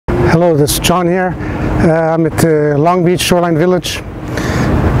Hello, this is John here. I'm at Long Beach Shoreline Village.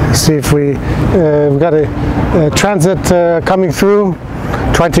 See if we've got a transit coming through,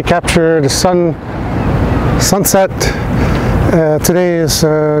 trying to capture the sunset. Today is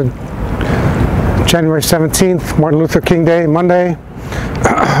January 17th, Martin Luther King Day, Monday.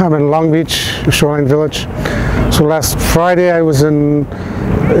 I'm in Long Beach Shoreline Village. So last Friday I was in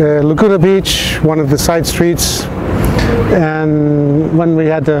Laguna Beach, one of the side streets, and when we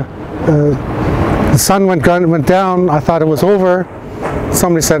had the sun went down, I thought it was over.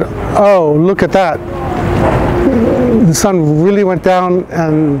 Somebody said, "Oh, look at that! The sun really went down,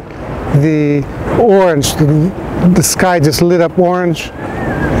 and the orange, the sky just lit up orange,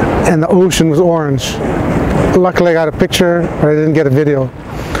 and the ocean was orange." Luckily, I got a picture, but I didn't get a video.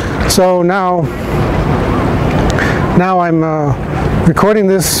 So now I'm recording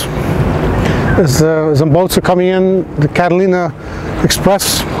this as some boats are coming in. The Catalina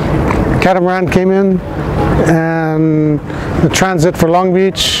Express catamaran came in, and the transit for Long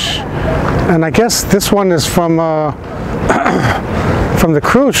Beach, and I guess this one is from from the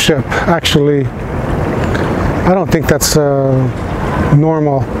cruise ship. Actually, I don't think that's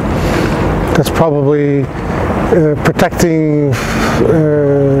normal. That's probably protecting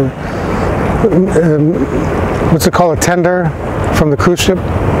what's it called, a tender from the cruise ship.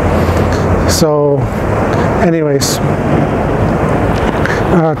 So anyways,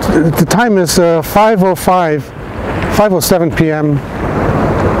 the time is 5:07 p.m.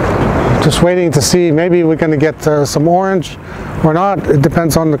 Just waiting to see, maybe we're going to get some orange or not. It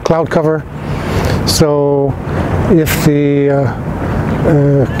depends on the cloud cover. So if the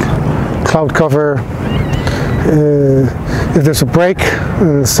cloud cover, if there's a break,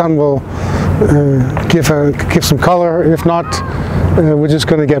 the sun will give some color. If not, we're just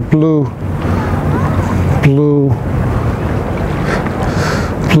going to get blue.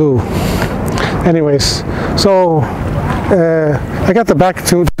 Anyways, so I got the back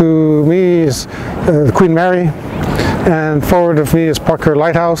to me is the Queen Mary, and forward of me is Parker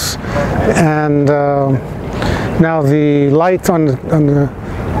Lighthouse, and now the light on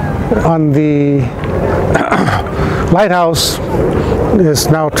the lighthouse is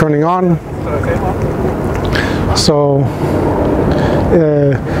now turning on. So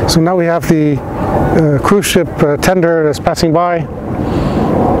so now we have the cruise ship tender that's passing by.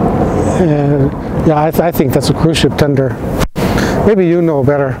 Yeah, I think that's a cruise ship tender. Maybe you know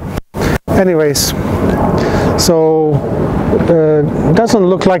better. Anyways, so it doesn't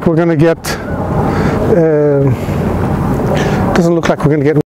look like we're going to get